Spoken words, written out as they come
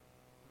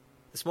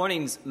This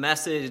morning's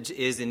message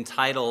is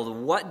entitled,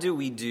 What Do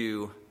We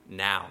Do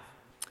Now?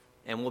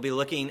 And we'll be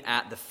looking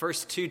at the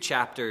first two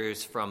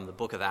chapters from the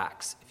book of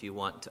Acts, if you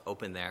want to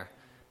open there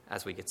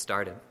as we get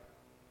started.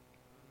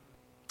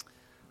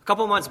 A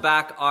couple months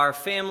back, our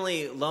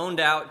family loaned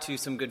out to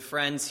some good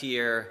friends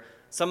here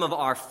some of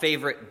our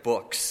favorite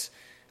books.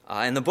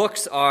 And the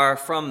books are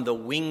from the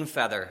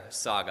Wingfeather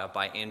Saga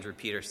by Andrew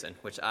Peterson,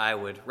 which I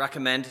would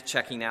recommend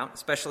checking out,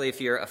 especially if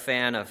you're a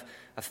fan of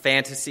a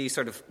fantasy,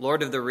 sort of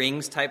Lord of the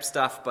Rings type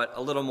stuff, but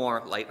a little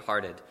more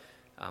lighthearted,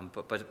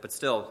 but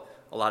still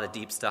a lot of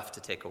deep stuff to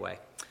take away.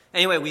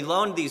 Anyway, we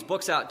loaned these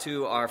books out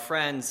to our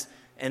friends,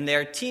 and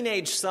their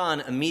teenage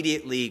son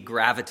immediately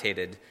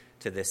gravitated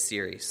to this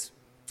series.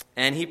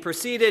 And he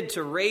proceeded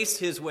to race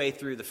his way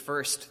through the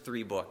first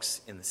three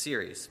books in the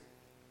series.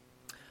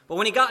 But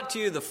when he got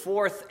to the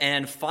fourth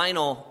and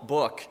final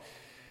book,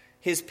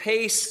 his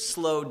pace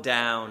slowed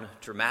down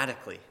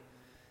dramatically.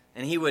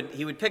 And he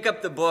would pick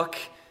up the book,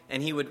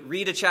 and he would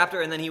read a chapter,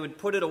 and then he would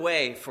put it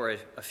away for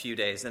a few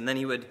days. And then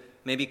he would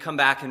maybe come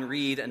back and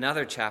read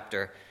another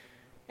chapter.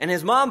 And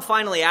his mom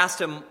finally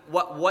asked him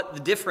what the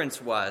difference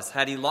was.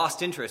 Had he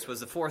lost interest? Was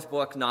the fourth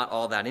book not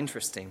all that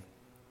interesting?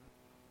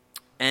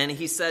 And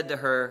he said to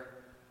her,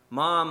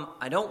 "Mom,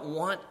 I don't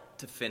want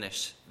to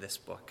finish this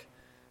book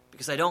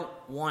because I don't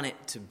want it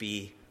to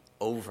be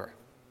over."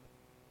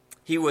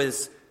 He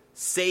was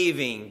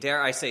savoring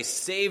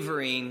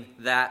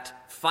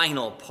that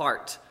final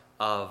part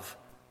of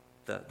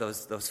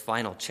those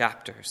final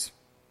chapters.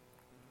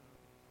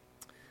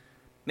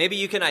 Maybe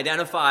you can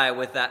identify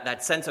with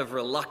that sense of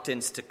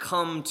reluctance to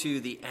come to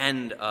the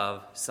end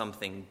of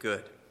something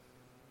good.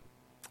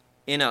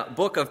 In a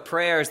book of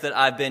prayers that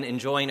I've been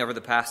enjoying over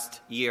the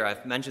past year,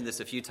 I've mentioned this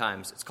a few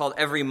times, it's called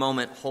Every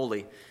Moment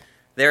Holy.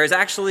 There is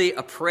actually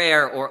a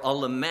prayer or a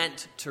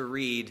lament to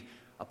read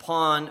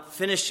upon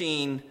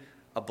finishing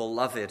a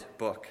beloved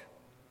book.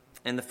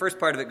 And the first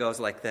part of it goes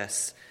like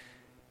this.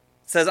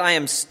 It says, "I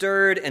am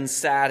stirred and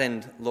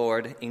saddened,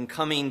 Lord, in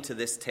coming to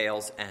this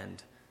tale's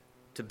end,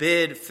 to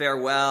bid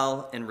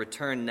farewell and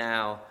return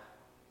now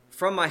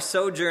from my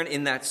sojourn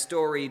in that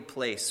storied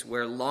place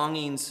where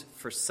longings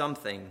for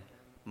something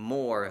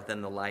more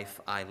than the life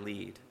I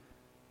lead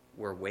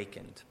were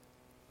wakened."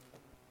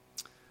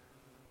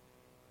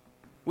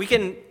 We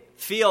can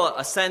feel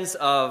a sense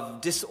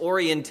of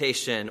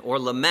disorientation or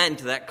lament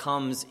that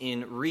comes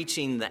in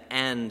reaching the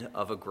end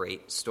of a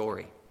great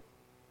story.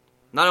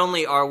 Not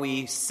only are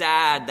we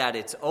sad that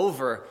it's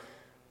over,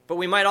 but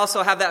we might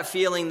also have that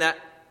feeling that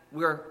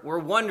we're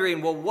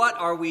wondering, well, what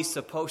are we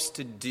supposed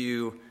to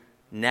do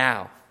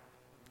now?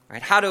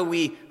 Right? How do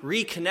we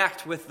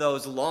reconnect with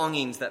those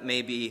longings that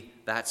maybe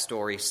that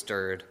story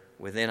stirred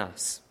within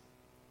us?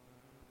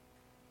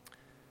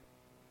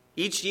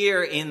 Each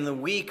year in the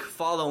week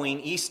following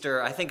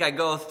Easter, I think I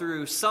go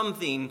through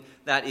something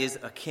that is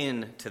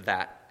akin to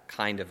that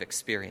kind of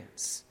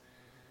experience.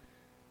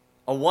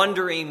 A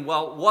wondering,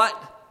 well,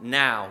 what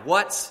now?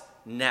 What's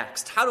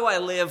next? How do I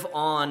live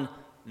on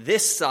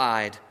this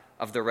side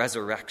of the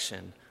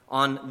resurrection,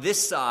 on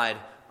this side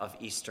of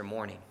Easter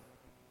morning?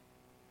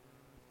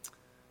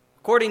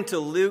 According to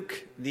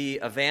Luke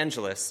the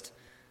evangelist,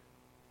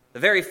 the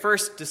very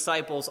first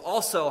disciples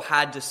also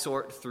had to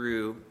sort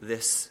through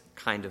this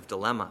kind of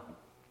dilemma.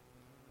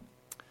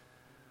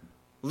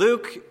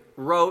 Luke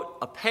wrote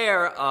a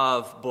pair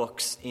of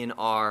books in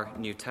our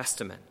New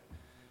Testament.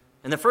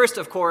 And the first,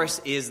 of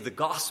course, is the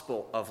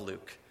Gospel of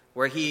Luke,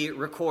 where he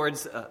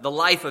records the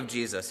life of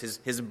Jesus,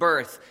 his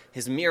birth,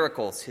 his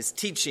miracles, his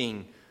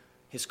teaching,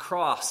 his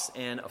cross,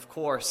 and, of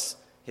course,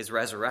 his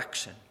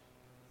resurrection.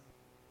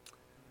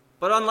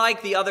 But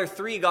unlike the other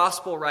three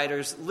gospel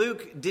writers,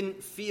 Luke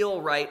didn't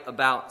feel right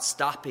about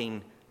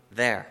stopping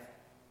there.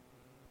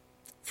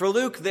 For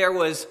Luke, there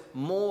was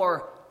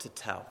more to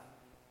tell.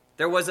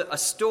 There was a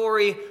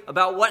story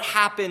about what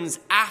happens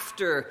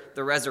after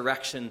the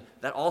resurrection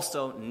that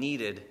also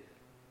needed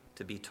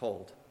to be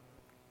told.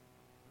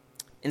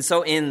 And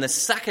so in the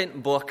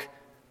second book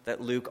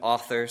that Luke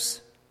authors,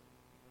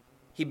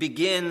 he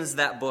begins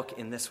that book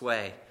in this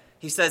way.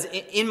 He says,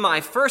 in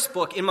my first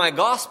book, in my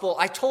gospel,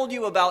 I told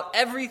you about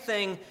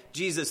everything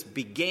Jesus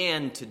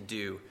began to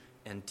do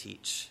and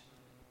teach.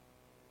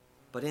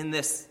 But in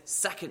this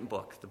second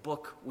book, the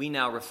book we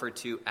now refer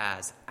to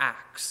as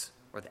Acts,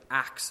 or the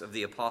Acts of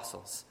the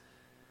Apostles,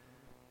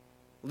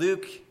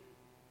 Luke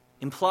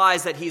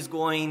implies that he's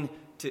going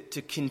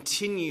to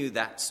continue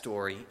that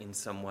story in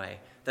some way.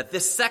 That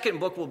this second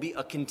book will be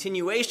a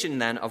continuation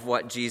then of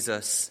what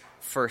Jesus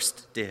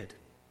first did.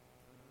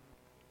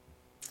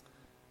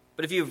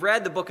 But if you've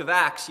read the book of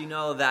Acts, you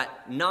know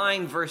that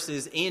 9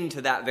 verses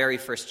into that very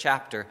first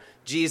chapter,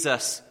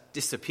 Jesus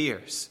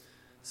disappears,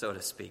 so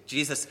to speak.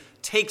 Jesus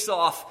takes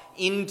off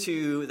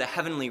into the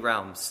heavenly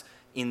realms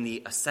in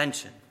the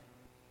ascension.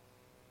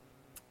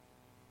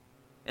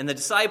 And the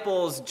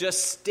disciples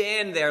just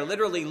stand there,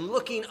 literally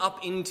looking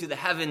up into the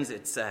heavens,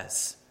 it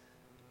says,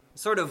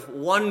 sort of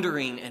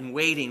wondering and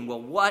waiting, well,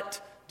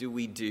 what do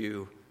we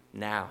do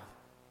now?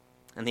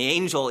 And the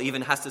angel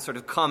even has to sort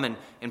of come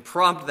and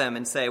prompt them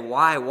and say,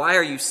 why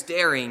are you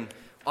staring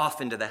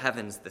off into the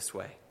heavens this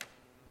way.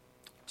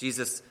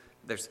 Jesus,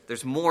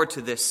 there's more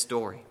to this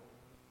story.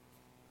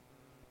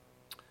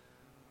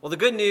 Well, the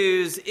good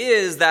news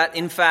is that,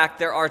 in fact,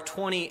 there are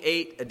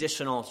 28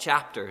 additional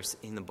chapters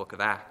in the book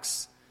of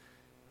Acts.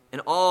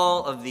 And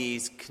all of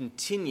these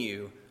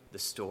continue the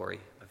story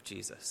of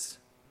Jesus.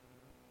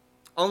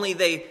 Only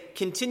they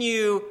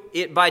continue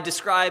it by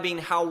describing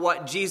how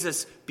what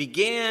Jesus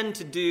began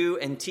to do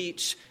and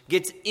teach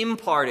gets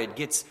imparted,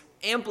 gets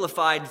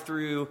amplified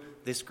through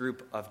this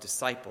group of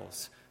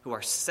disciples who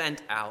are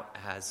sent out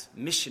as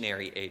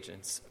missionary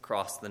agents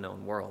across the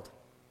known world.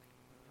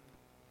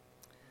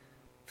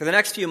 For the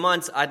next few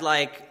months, I'd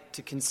like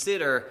to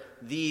consider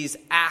these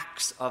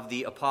Acts of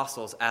the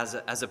Apostles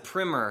as a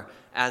primer,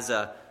 as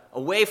a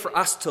way for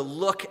us to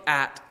look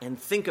at and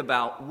think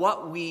about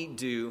what we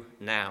do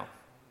now.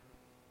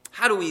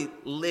 How do we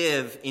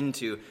live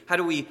into, how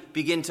do we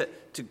begin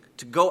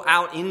to go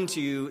out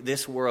into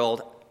this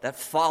world that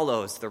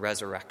follows the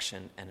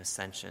resurrection and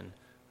ascension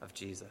of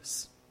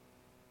Jesus?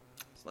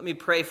 So let me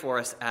pray for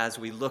us as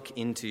we look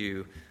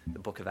into the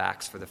book of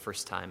Acts for the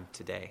first time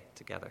today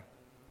together.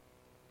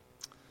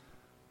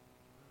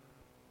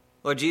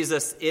 Lord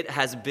Jesus, it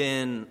has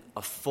been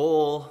a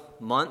full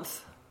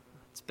month.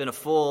 It's been a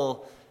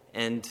full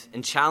and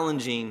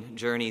challenging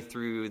journey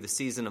through the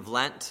season of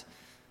Lent.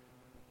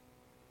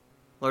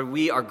 Lord,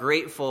 we are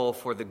grateful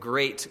for the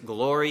great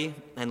glory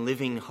and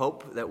living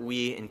hope that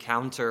we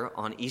encounter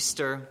on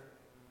Easter,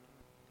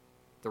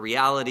 the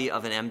reality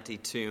of an empty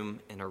tomb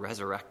and a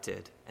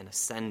resurrected and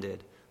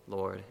ascended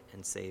Lord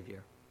and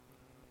Savior.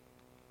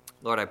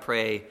 Lord, I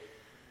pray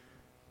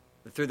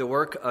that through the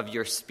work of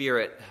your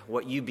Spirit,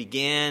 what you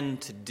began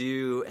to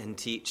do and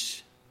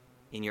teach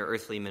in your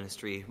earthly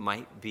ministry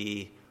might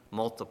be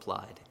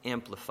multiplied,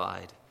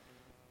 amplified,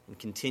 and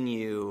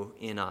continue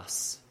in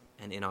us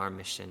and in our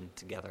mission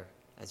together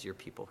as your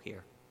people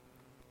here.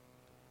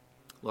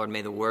 Lord,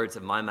 may the words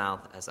of my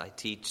mouth as I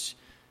teach,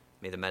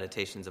 may the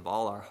meditations of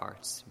all our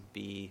hearts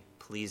be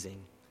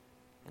pleasing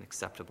and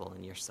acceptable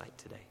in your sight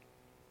today.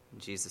 In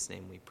Jesus'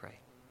 name we pray.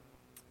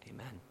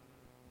 Amen.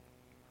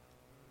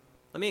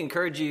 Let me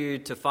encourage you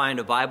to find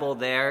a Bible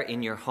there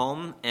in your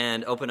home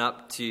and open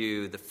up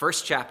to the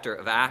first chapter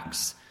of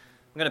Acts.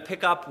 I'm going to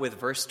pick up with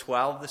verse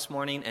 12 this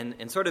morning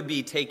and sort of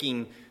be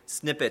taking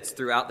snippets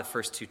throughout the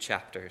first two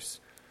chapters.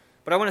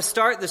 But I want to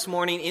start this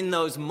morning in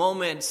those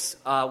moments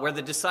where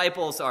the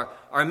disciples are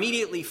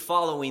immediately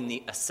following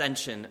the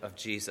ascension of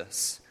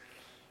Jesus.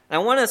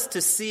 And I want us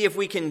to see if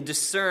we can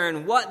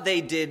discern what they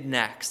did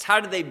next.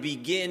 How did they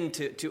begin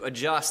to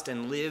adjust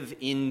and live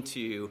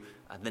into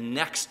the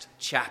next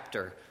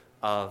chapter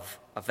of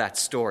that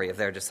story, of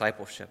their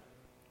discipleship?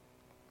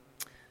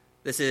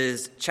 This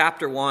is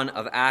chapter 1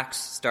 of Acts,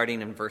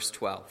 starting in verse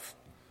 12.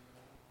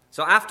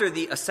 So after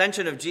the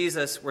ascension of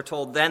Jesus, we're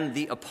told, then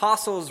the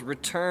apostles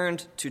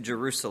returned to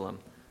Jerusalem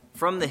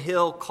from the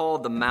hill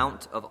called the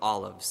Mount of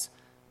Olives,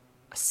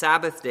 a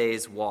Sabbath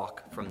day's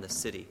walk from the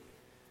city.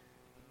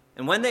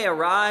 And when they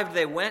arrived,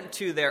 they went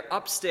to their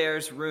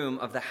upstairs room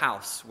of the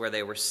house where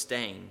they were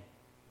staying.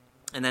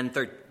 And then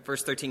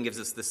verse 13 gives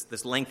us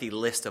this lengthy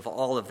list of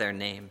all of their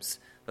names,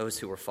 those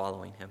who were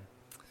following him.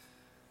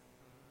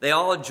 They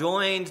all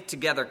joined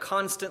together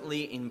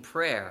constantly in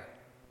prayer,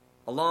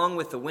 along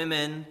with the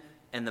women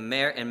and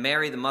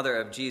Mary, the mother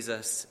of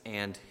Jesus,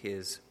 and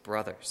his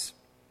brothers.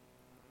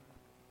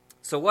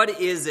 So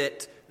what is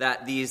it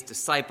that these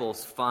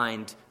disciples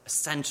find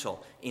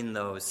essential in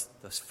those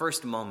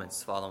first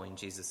moments following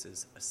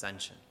Jesus'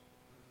 ascension?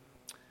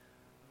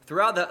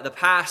 Throughout the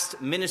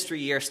past ministry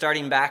year,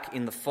 starting back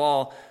in the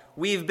fall,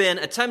 we've been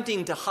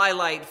attempting to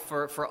highlight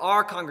for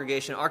our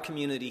congregation, our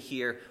community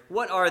here,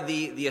 what are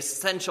the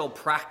essential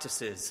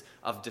practices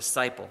of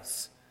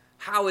disciples?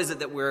 How is it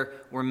that we're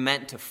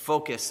meant to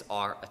focus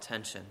our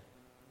attention?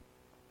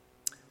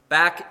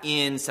 Back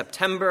in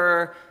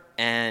September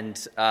and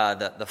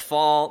the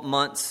fall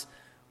months,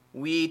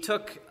 we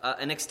took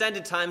an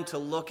extended time to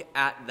look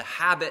at the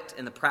habit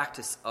and the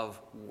practice of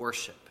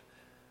worship.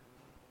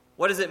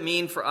 What does it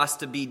mean for us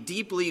to be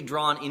deeply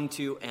drawn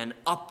into an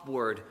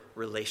upward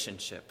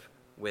relationship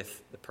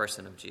with the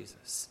person of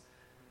Jesus?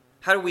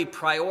 How do we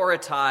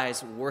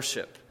prioritize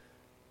worship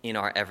in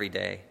our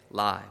everyday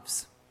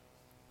lives?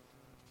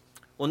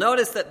 Well,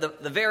 notice that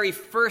the very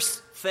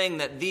first thing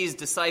that these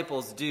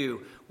disciples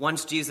do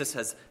once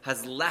Jesus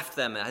has left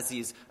them, as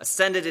he's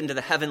ascended into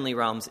the heavenly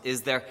realms,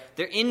 is their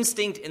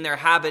instinct and their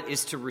habit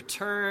is to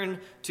return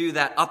to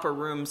that upper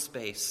room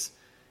space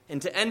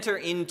and to enter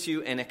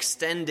into an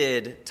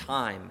extended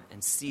time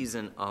and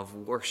season of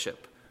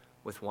worship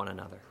with one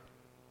another.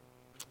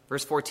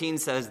 Verse 14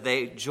 says,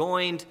 they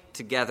joined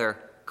together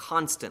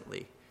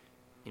constantly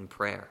in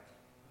prayer.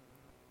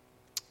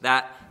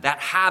 That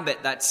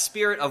habit, that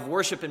spirit of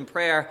worship and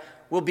prayer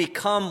will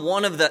become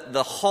one of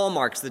the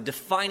hallmarks, the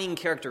defining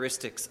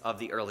characteristics of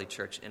the early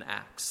church in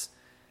Acts.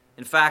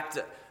 In fact,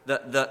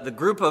 the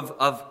group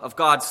of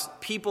God's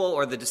people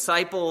or the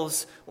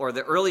disciples or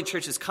the early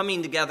churches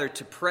coming together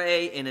to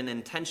pray in an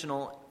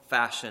intentional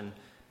fashion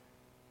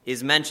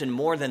is mentioned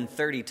more than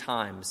 30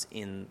 times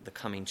in the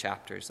coming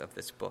chapters of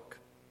this book.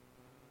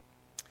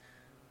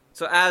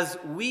 So as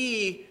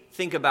we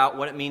think about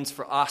what it means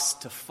for us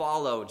to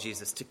follow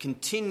Jesus, to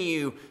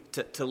continue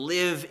to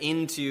live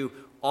into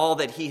all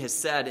that he has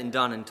said and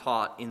done and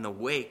taught in the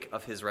wake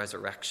of his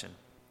resurrection,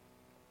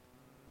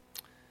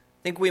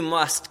 I think we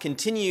must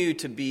continue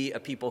to be a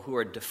people who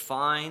are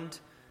defined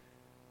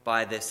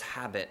by this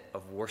habit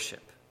of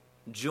worship,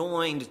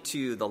 joined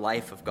to the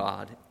life of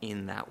God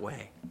in that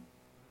way.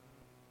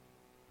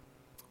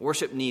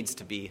 Worship needs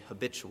to be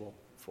habitual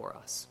for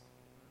us.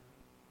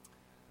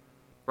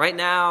 Right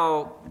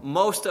now,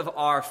 most of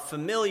our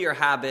familiar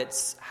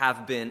habits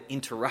have been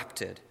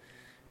interrupted.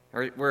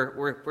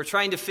 We're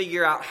trying to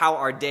figure out how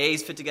our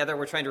days fit together.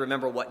 We're trying to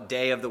remember what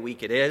day of the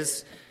week it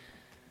is.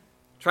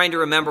 Trying to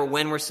remember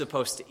when we're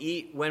supposed to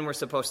eat, when we're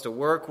supposed to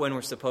work, when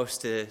we're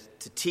supposed to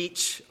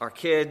teach our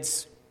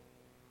kids,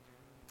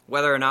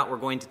 whether or not we're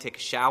going to take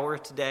a shower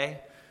today.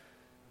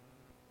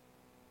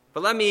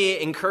 But let me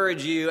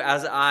encourage you,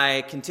 as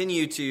I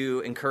continue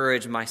to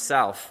encourage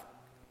myself,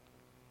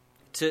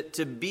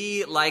 to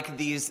be like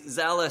these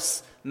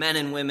zealous men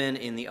and women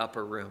in the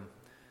upper room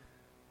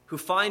who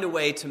find a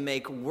way to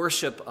make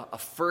worship a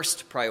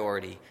first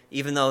priority,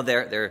 even though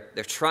they're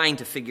trying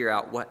to figure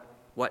out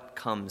what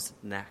comes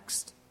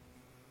next.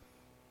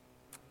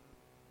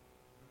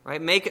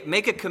 Right?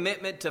 Make a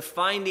commitment to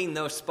finding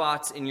those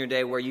spots in your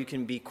day where you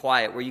can be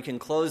quiet, where you can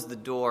close the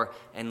door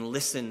and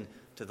listen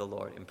to the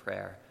Lord in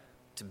prayer,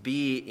 to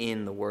be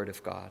in the Word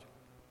of God.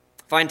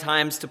 Find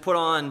times to put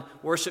on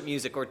worship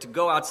music or to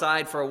go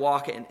outside for a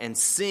walk and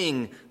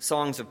sing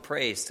songs of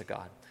praise to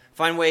God.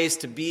 Find ways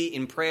to be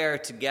in prayer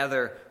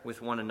together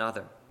with one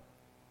another.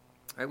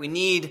 Right? We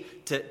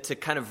need to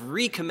kind of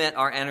recommit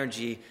our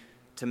energy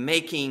to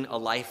making a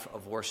life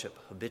of worship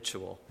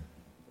habitual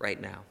right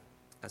now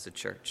as a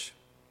church.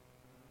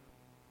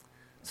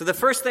 So the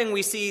first thing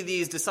we see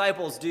these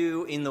disciples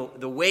do in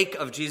the wake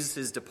of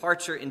Jesus'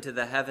 departure into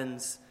the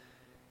heavens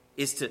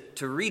is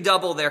to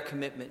redouble their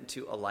commitment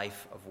to a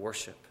life of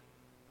worship.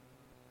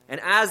 And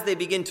as they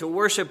begin to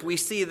worship, we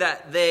see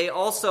that they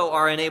also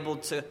are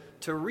enabled to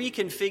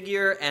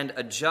reconfigure and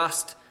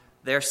adjust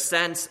their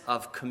sense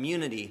of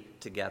community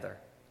together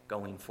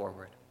going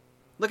forward.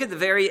 Look at the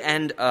very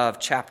end of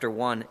chapter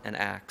 1 in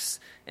Acts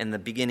and the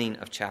beginning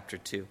of chapter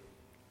 2.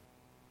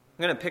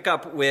 I'm going to pick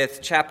up with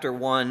chapter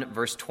 1,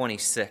 verse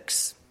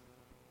 26.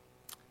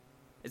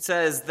 It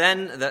says,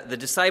 "Then the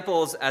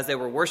disciples, as they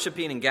were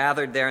worshiping and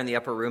gathered there in the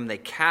upper room, they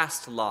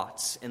cast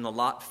lots, and the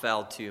lot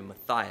fell to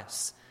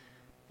Matthias.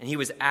 And he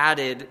was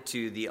added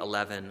to the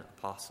 11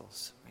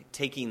 apostles," right,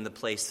 taking the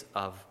place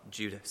of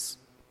Judas.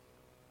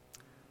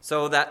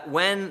 "So that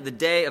when the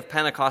day of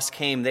Pentecost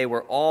came, they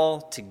were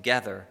all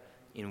together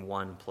in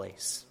one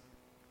place."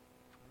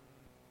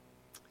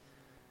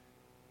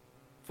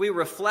 If we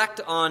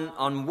reflect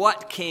on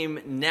what came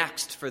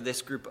next for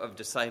this group of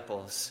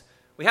disciples,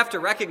 we have to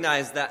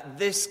recognize that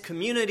this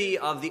community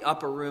of the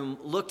upper room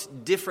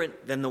looked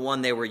different than the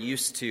one they were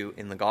used to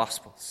in the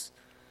Gospels.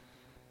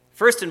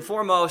 First and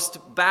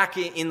foremost, back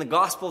in the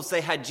Gospels,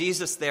 they had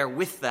Jesus there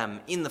with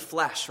them in the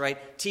flesh,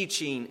 right?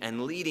 Teaching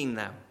and leading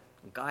them,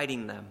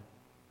 guiding them.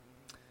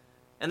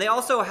 And they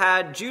also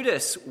had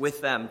Judas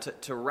with them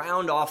to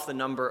round off the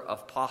number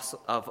of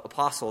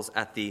apostles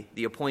at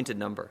the appointed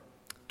number,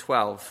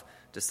 12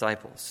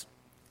 disciples.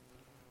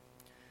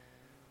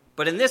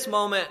 But in this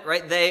moment,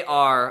 right, they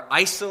are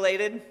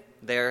isolated.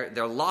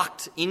 They're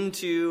locked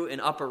into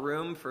an upper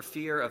room for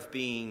fear of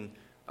being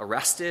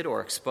arrested or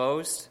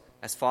exposed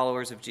as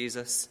followers of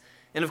Jesus.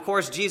 And of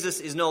course, Jesus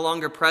is no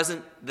longer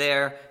present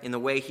there in the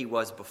way he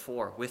was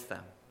before with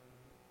them.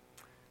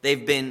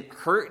 They've been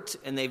hurt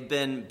and they've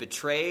been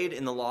betrayed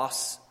in the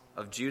loss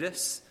of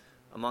Judas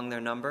among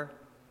their number.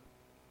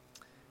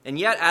 And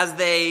yet, as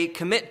they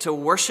commit to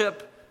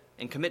worship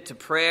and commit to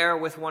prayer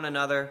with one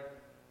another,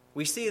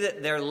 we see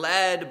that they're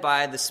led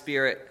by the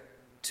Spirit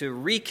to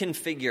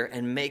reconfigure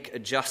and make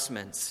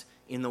adjustments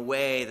in the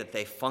way that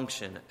they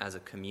function as a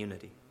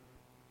community.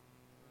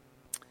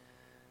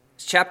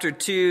 As chapter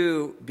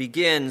 2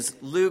 begins,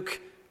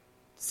 Luke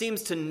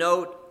seems to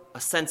note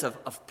a sense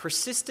of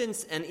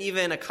persistence and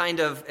even a kind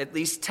of at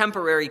least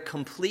temporary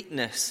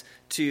completeness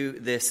to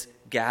this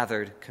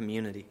gathered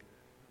community.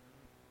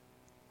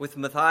 With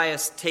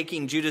Matthias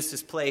taking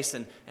Judas' place,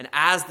 and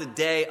as the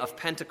day of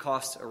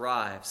Pentecost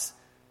arrives,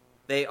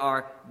 they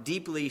are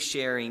deeply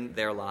sharing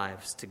their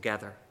lives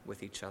together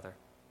with each other.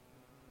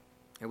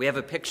 And we have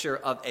a picture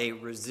of a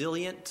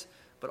resilient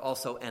but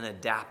also an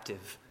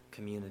adaptive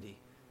community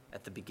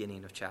at the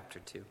beginning of chapter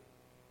 2.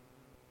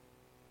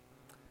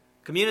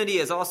 Community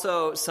is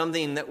also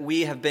something that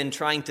we have been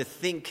trying to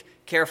think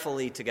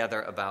carefully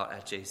together about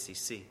at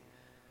JCC.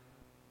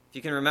 If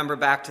you can remember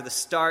back to the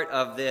start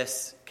of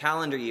this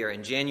calendar year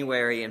in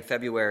January and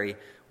February,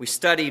 we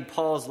studied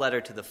Paul's letter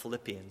to the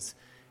Philippians.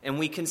 And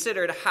we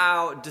considered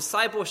how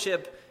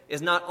discipleship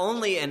is not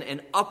only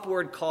an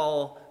upward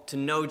call to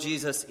know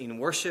Jesus in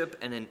worship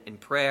and in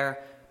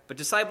prayer, but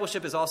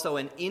discipleship is also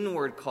an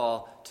inward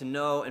call to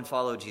know and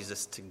follow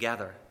Jesus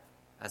together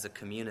as a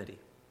community.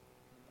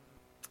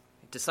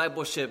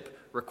 Discipleship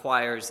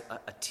requires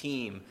a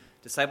team.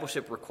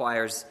 Discipleship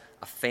requires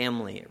a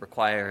family. It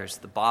requires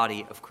the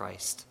body of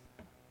Christ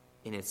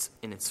in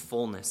its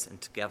fullness and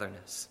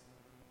togetherness.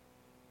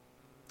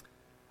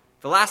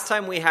 The last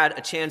time we had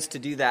a chance to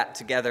do that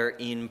together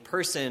in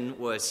person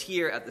was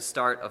here at the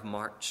start of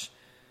March.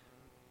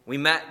 We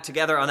met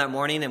together on that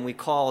morning and we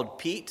called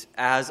Pete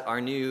as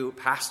our new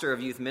pastor of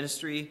youth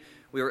ministry.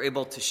 We were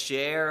able to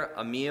share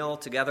a meal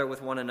together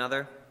with one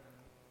another.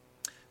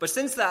 But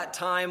since that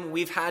time,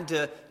 we've had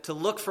to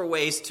look for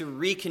ways to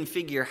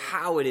reconfigure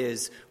how it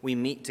is we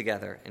meet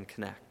together and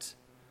connect.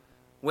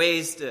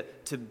 Ways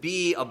to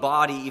be a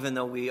body even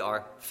though we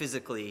are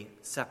physically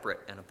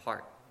separate and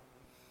apart.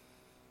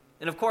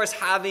 And of course,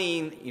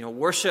 having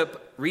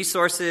worship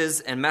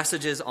resources and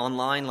messages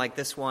online like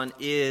this one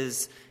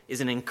is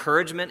an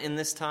encouragement in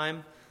this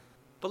time.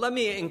 But let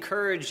me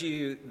encourage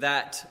you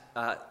that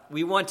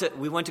we want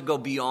to go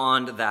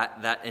beyond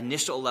that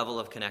initial level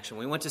of connection.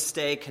 We want to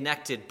stay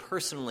connected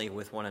personally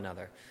with one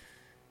another.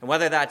 And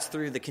whether that's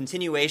through the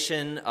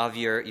continuation of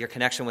your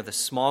connection with a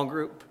small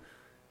group,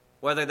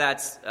 whether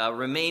that's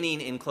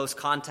remaining in close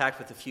contact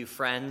with a few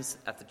friends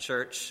at the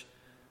church,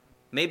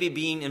 maybe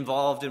being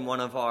involved in one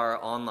of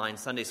our online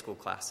Sunday school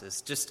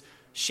classes, just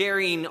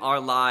sharing our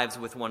lives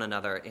with one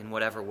another in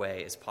whatever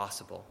way is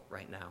possible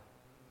right now.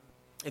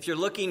 If you're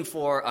looking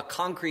for a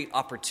concrete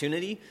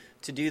opportunity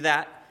to do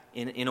that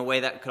in a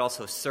way that could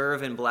also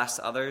serve and bless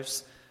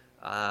others,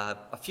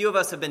 a few of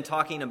us have been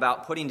talking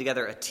about putting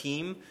together a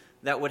team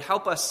that would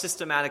help us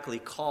systematically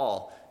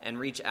call and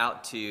reach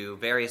out to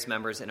various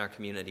members in our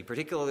community,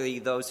 particularly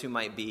those who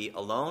might be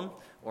alone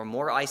or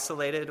more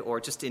isolated or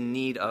just in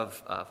need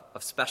of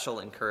special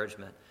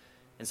encouragement.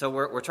 And so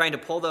we're trying to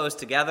pull those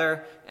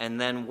together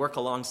and then work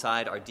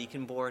alongside our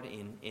deacon board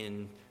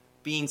in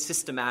being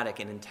systematic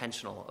and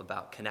intentional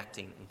about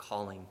connecting and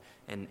calling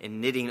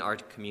and knitting our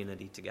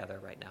community together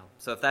right now.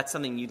 So if that's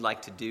something you'd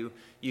like to do,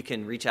 you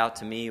can reach out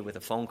to me with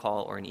a phone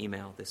call or an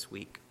email this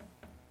week.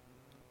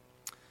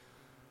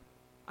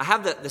 I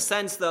have the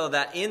sense, though,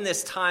 that in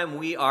this time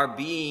we are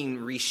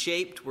being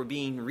reshaped, we're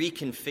being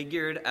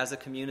reconfigured as a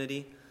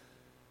community.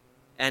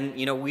 And,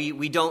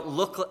 we don't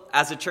look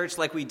as a church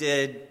like we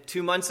did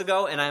 2 months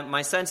ago, and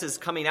my sense is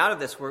coming out of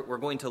this, we're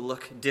going to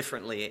look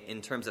differently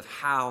in terms of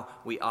how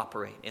we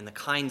operate and the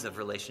kinds of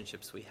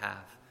relationships we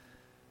have.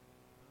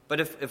 But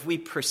if we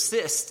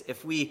persist,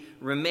 if we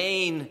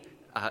remain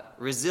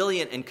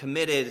resilient and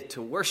committed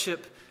to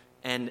worship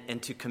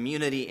and to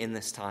community in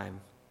this time,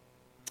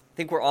 I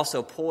think we're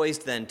also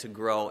poised then to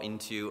grow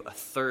into a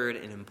third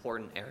and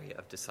important area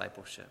of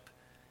discipleship,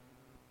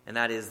 and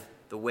that is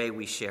the way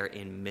we share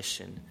in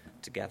mission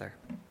together.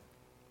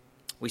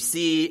 We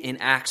see in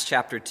Acts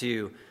chapter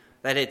 2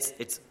 that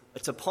it's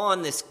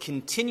upon this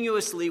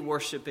continuously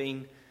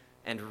worshiping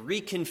and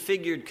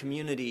reconfigured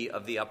community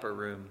of the upper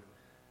room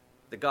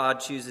that God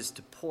chooses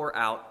to pour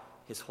out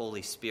his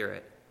Holy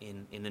Spirit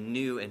in a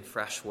new and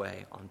fresh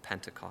way on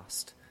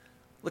Pentecost.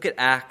 Look at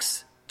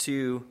Acts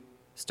 2,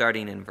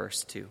 starting in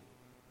verse 2.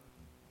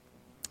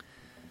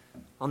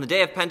 On the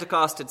day of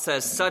Pentecost, it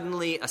says,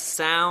 "Suddenly a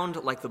sound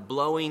like the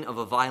blowing of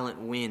a violent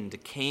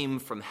wind came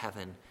from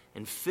heaven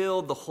and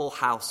filled the whole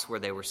house where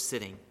they were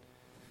sitting.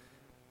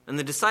 And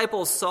the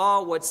disciples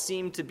saw what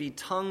seemed to be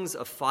tongues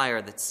of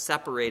fire that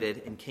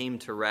separated and came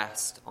to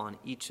rest on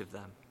each of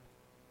them.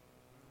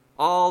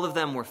 All of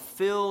them were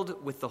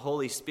filled with the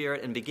Holy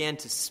Spirit and began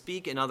to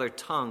speak in other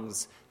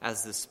tongues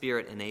as the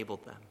Spirit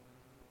enabled them.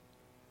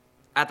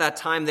 At that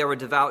time there were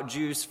devout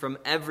Jews from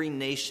every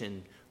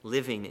nation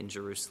living in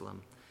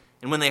Jerusalem.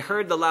 And when they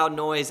heard the loud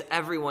noise,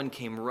 everyone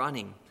came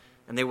running,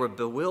 and they were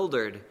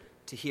bewildered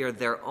to hear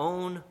their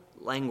own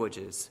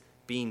languages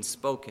being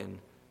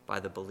spoken by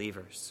the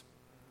believers."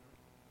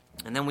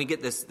 And then we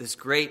get this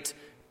great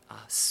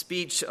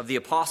speech of the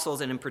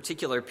apostles, and in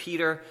particular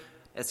Peter,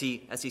 as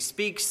he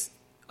speaks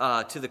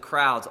to the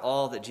crowds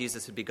all that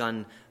Jesus had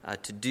begun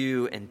to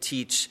do and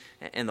teach,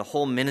 and the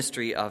whole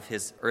ministry of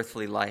his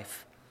earthly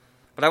life.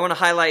 But I want to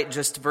highlight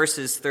just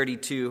verses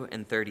 32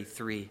 and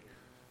 33.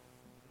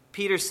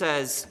 Peter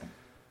says,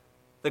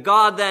 "The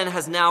God then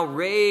has now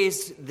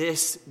raised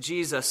this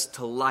Jesus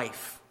to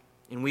life,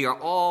 and we are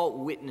all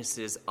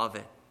witnesses of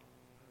it.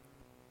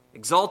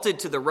 Exalted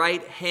to the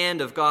right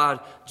hand of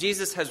God,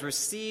 Jesus has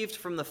received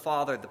from the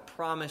Father the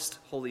promised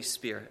Holy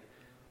Spirit,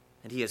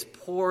 and he has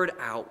poured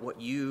out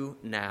what you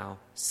now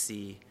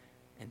see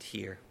and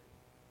hear."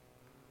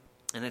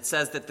 And it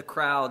says that the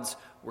crowds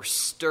were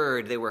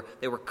stirred, they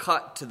were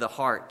cut to the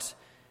heart,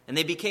 and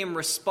they became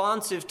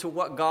responsive to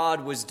what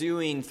God was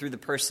doing through the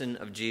person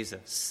of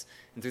Jesus,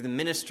 and through the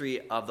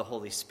ministry of the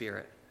Holy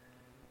Spirit,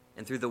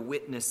 and through the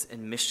witness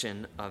and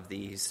mission of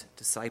these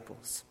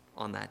disciples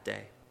on that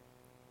day.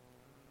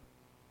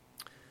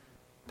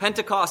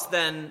 Pentecost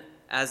then,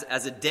 as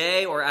a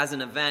day or as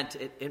an event,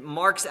 it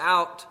marks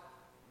out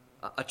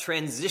a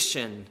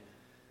transition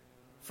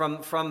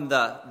from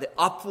the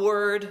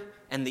upward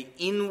and the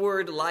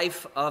inward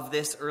life of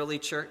this early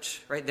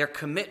church, right? Their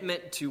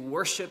commitment to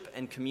worship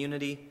and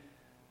community.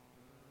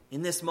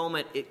 In this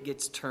moment, it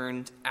gets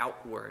turned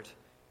outward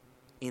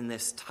in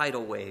this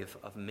tidal wave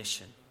of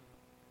mission.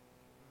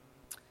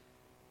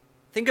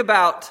 Think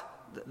about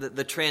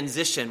the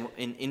transition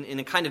in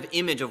a kind of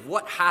image of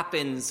what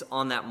happens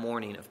on that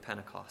morning of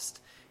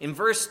Pentecost. In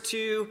verse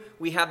 2,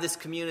 we have this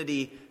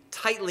community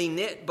tightly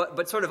knit,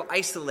 but sort of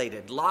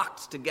isolated,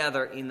 locked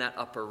together in that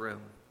upper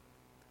room.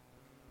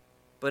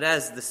 But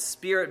as the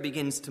Spirit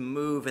begins to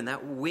move and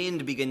that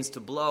wind begins to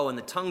blow and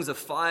the tongues of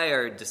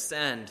fire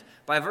descend,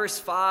 by verse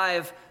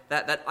 5,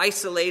 that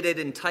isolated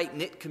and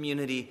tight-knit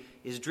community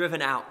is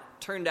driven out,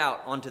 turned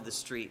out onto the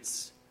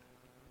streets.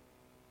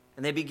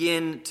 And they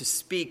begin to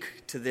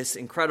speak to this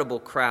incredible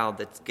crowd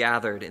that's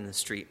gathered in the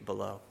street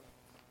below.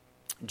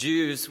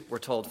 Jews, we're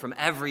told, from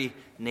every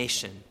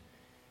nation,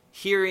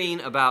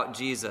 hearing about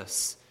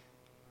Jesus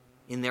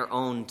in their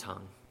own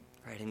tongue,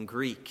 right? In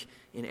Greek,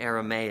 in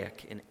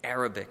Aramaic, in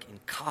Arabic, in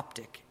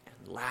Coptic,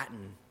 and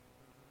Latin.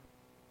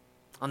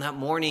 On that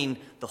morning,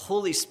 the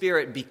Holy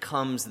Spirit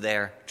becomes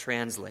their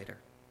translator.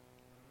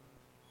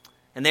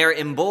 And they are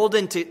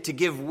emboldened to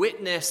give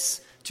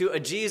witness to a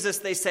Jesus,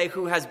 they say,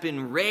 who has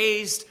been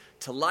raised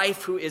to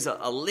life, who is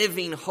a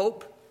living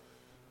hope.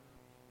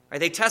 Right?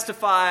 They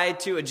testify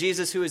to a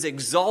Jesus who is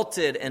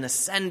exalted and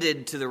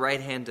ascended to the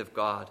right hand of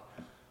God.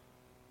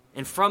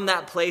 And from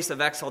that place of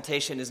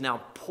exaltation is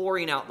now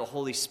pouring out the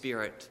Holy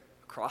Spirit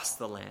across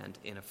the land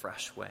in a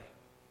fresh way.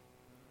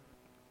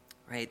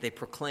 Right? They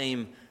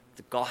proclaim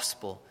the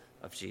gospel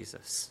of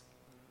Jesus.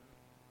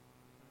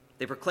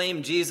 They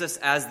proclaim Jesus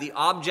as the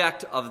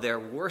object of their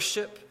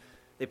worship.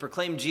 They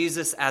proclaim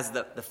Jesus as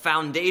the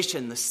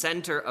foundation, the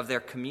center of their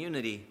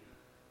community.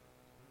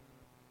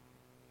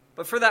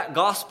 But for that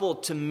gospel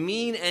to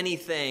mean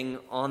anything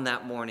on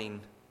that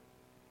morning,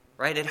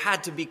 right, it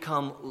had to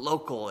become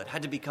local. It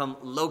had to become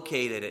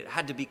located. It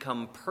had to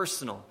become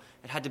personal.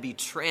 It had to be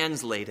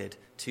translated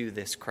to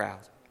this crowd.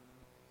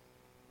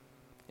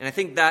 And I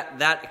think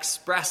that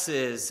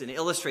expresses and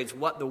illustrates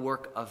what the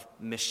work of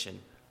mission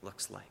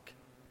looks like.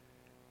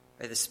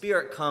 Right? The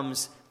Spirit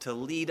comes to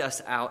lead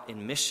us out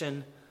in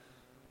mission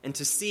and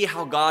to see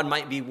how God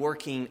might be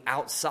working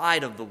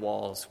outside of the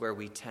walls where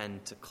we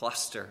tend to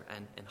cluster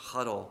and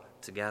huddle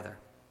together.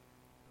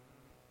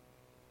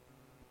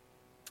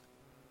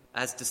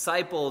 As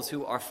disciples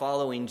who are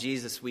following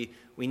Jesus, we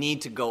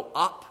need to go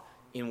up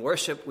in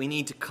worship. We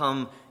need to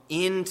come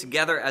in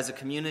together as a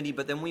community,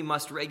 but then we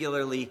must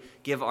regularly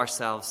give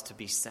ourselves to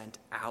be sent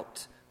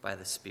out by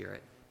the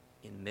Spirit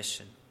in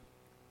mission.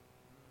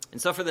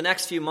 And so for the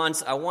next few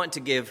months, I want to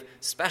give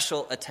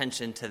special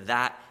attention to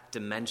that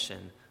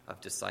dimension of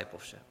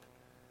discipleship.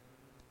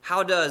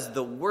 How does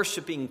the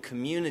worshiping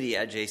community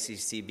at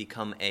JCC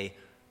become a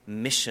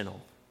missional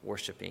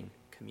worshiping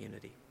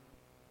community?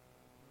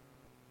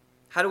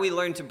 How do we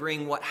learn to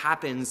bring what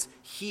happens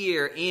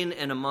here in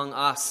and among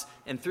us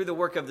and through the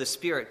work of the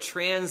Spirit,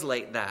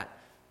 translate that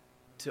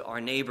to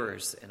our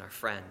neighbors and our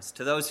friends,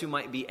 to those who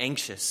might be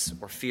anxious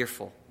or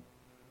fearful,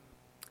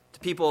 to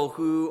people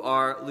who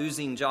are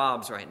losing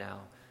jobs right now,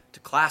 to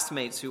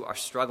classmates who are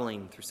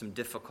struggling through some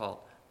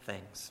difficult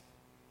things?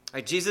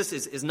 Right, Jesus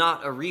is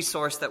not a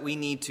resource that we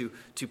need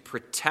to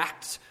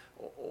protect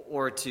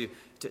or to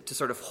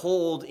sort of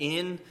hold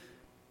in.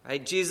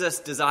 Right? Jesus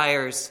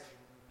desires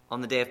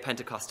on the day of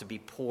Pentecost to be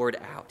poured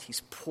out.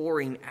 He's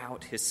pouring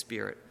out his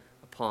Spirit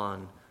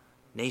upon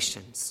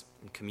nations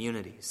and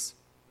communities.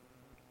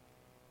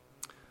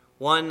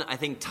 One, I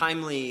think,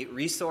 timely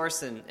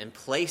resource and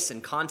place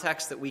and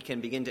context that we can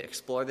begin to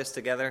explore this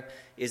together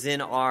is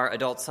in our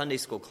adult Sunday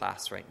school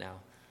class right now.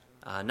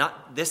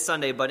 Not this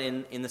Sunday, but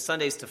in the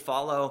Sundays to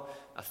follow,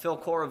 Phil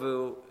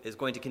Koravu is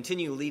going to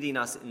continue leading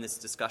us in this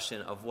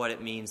discussion of what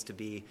it means to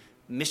be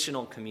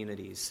missional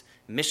communities,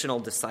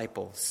 missional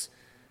disciples.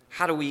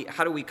 How do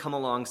we come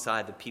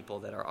alongside the people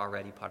that are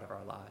already part of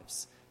our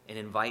lives and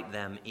invite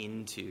them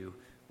into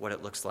what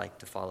it looks like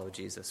to follow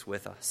Jesus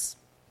with us?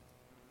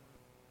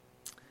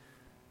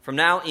 From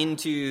now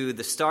into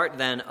the start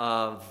then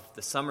of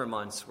the summer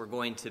months, we're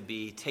going to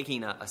be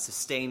taking a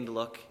sustained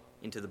look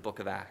into the book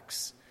of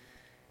Acts.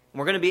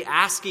 We're going to be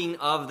asking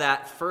of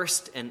that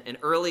first and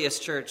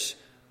earliest church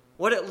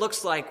what it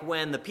looks like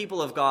when the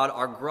people of God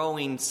are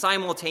growing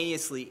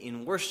simultaneously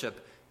in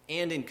worship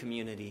and in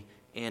community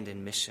and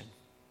in mission.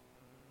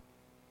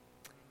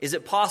 Is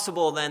it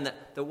possible then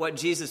that what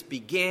Jesus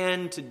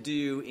began to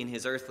do in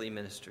his earthly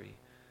ministry,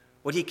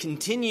 what he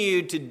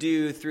continued to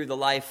do through the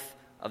life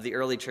of the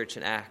early church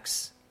in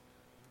Acts,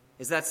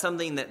 is that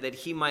something that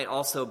he might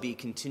also be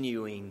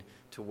continuing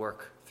to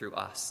work through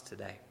us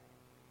today?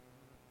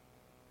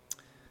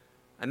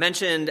 I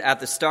mentioned at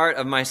the start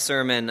of my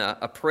sermon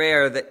a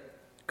prayer that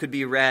could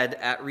be read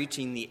at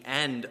reaching the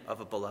end of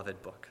a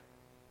beloved book.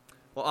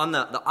 Well, on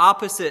the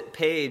opposite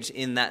page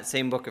in that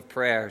same book of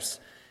prayers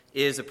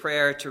is a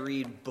prayer to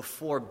read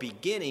before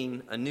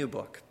beginning a new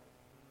book.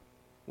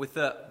 With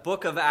the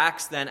book of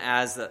Acts then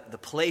as the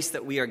place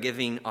that we are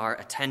giving our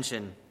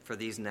attention for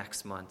these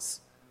next months,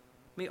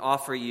 let me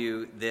offer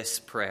you this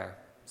prayer,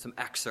 some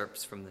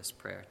excerpts from this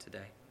prayer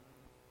today.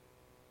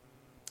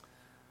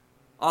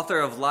 Author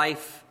of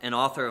life and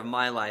author of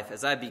my life,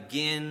 as I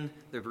begin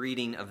the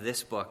reading of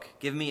this book,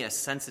 give me a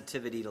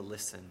sensitivity to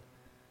listen,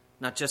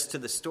 not just to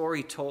the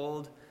story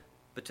told,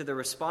 but to the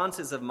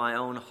responses of my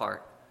own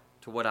heart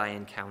to what I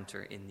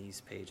encounter in these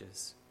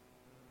pages.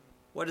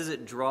 What does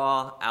it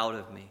draw out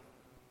of me?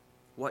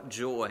 What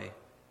joy,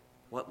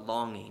 what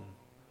longing,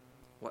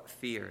 what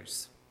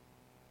fears?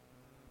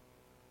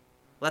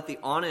 Let the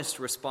honest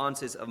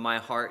responses of my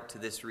heart to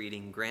this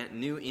reading grant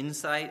new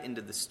insight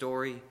into the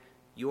story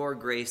your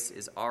grace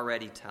is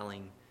already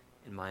telling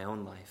in my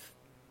own life,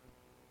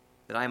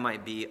 that I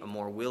might be a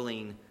more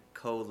willing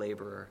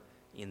co-laborer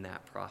in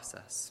that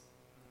process.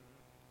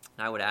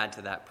 And I would add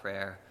to that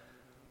prayer,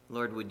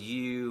 Lord, would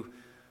you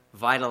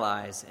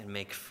vitalize and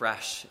make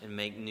fresh and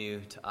make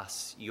new to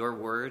us your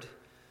word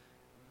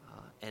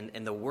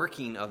and the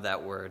working of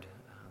that word,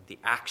 the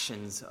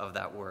actions of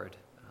that word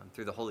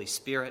through the Holy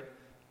Spirit,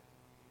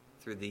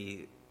 through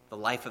the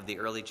life of the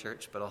early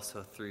church, but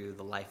also through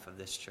the life of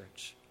this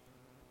church.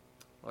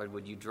 Lord,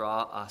 would you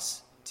draw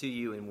us to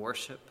you in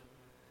worship?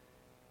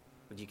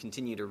 Would you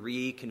continue to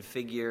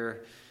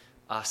reconfigure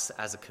us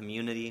as a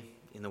community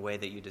in the way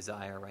that you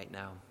desire right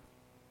now?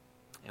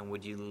 And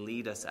would you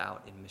lead us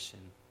out in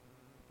mission?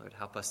 Lord,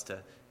 help us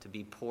to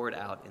be poured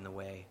out in the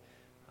way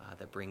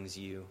that brings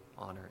you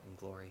honor and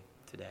glory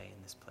today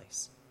in this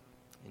place.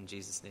 In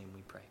Jesus' name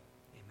we pray.